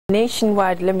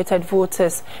Nationwide limited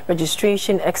voters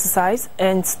registration exercise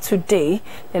ends today.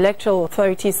 The electoral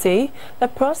authorities say the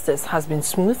process has been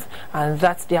smooth and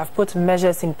that they have put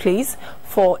measures in place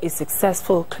for a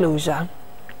successful closure.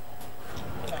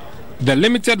 The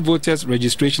limited voters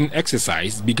registration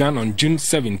exercise began on June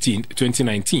 17,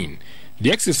 2019.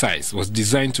 The exercise was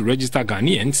designed to register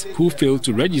Ghanaians who failed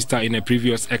to register in a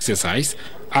previous exercise,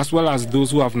 as well as those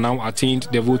who have now attained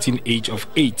the voting age of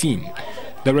 18.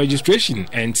 The registration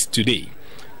ends today.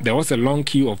 There was a long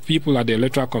queue of people at the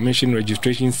Electoral Commission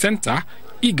Registration Center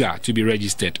eager to be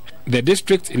registered. The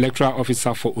District Electoral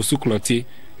Officer for Osuklote,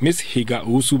 Ms. Higa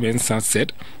Usu-Mensah,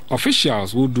 said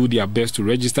officials will do their best to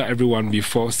register everyone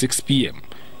before 6 p.m.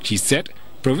 She said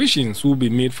provisions will be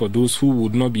made for those who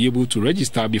would not be able to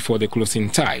register before the closing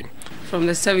time. From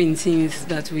the 17th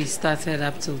that we started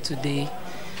up till today,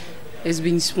 it's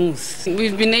been smooth.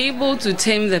 We've been able to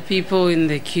tame the people in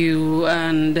the queue,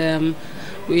 and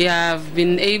we have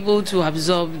been able to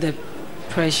absorb the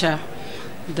pressure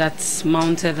that's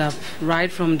mounted up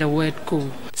right from the word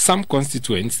go. Some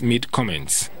constituents made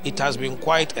comments. It has been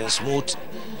quite smooth.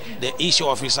 The issue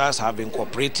officers have been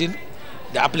cooperating.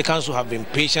 The applicants who have been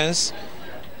patient,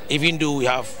 even though we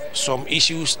have some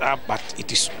issues, but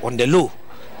it is on the low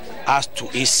as to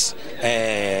its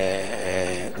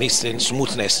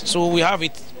smoothness. So we have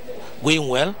it going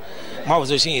well. My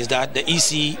position is that the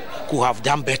EC could have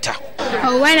done better.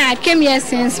 When I came here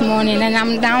since morning and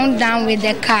I'm down with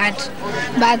the card,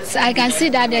 but I can see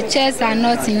that the chairs are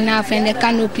not enough and the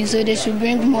canopy, so they should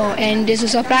bring more and they should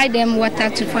supply them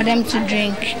water for them to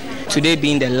drink. Today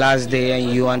being the last day,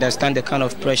 and you understand the kind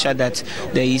of pressure that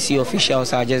the EC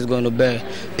officials are just going to bear.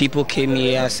 People came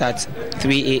here at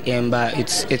 3 a.m., but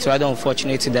it's rather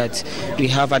unfortunate that we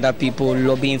have other people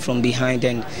lobbying from behind,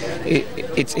 and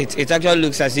it actually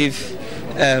looks as if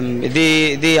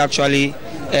they actually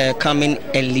coming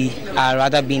early are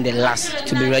rather being the last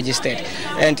to be registered.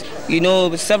 And you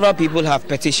know, several people have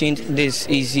petitioned this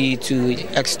EC to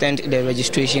extend the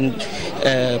registration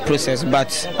process,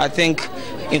 but I think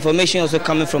information also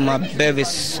coming from ABEV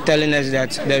is telling us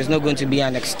that there is not going to be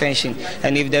an extension.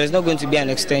 And if there is not going to be an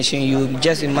extension, you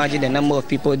just imagine the number of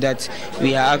people that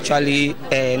we are actually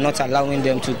not allowing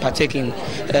them to partake in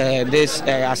this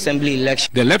assembly election.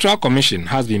 The Electoral Commission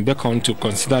has been beckoned to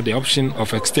consider the option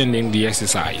of extending the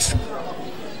exercise.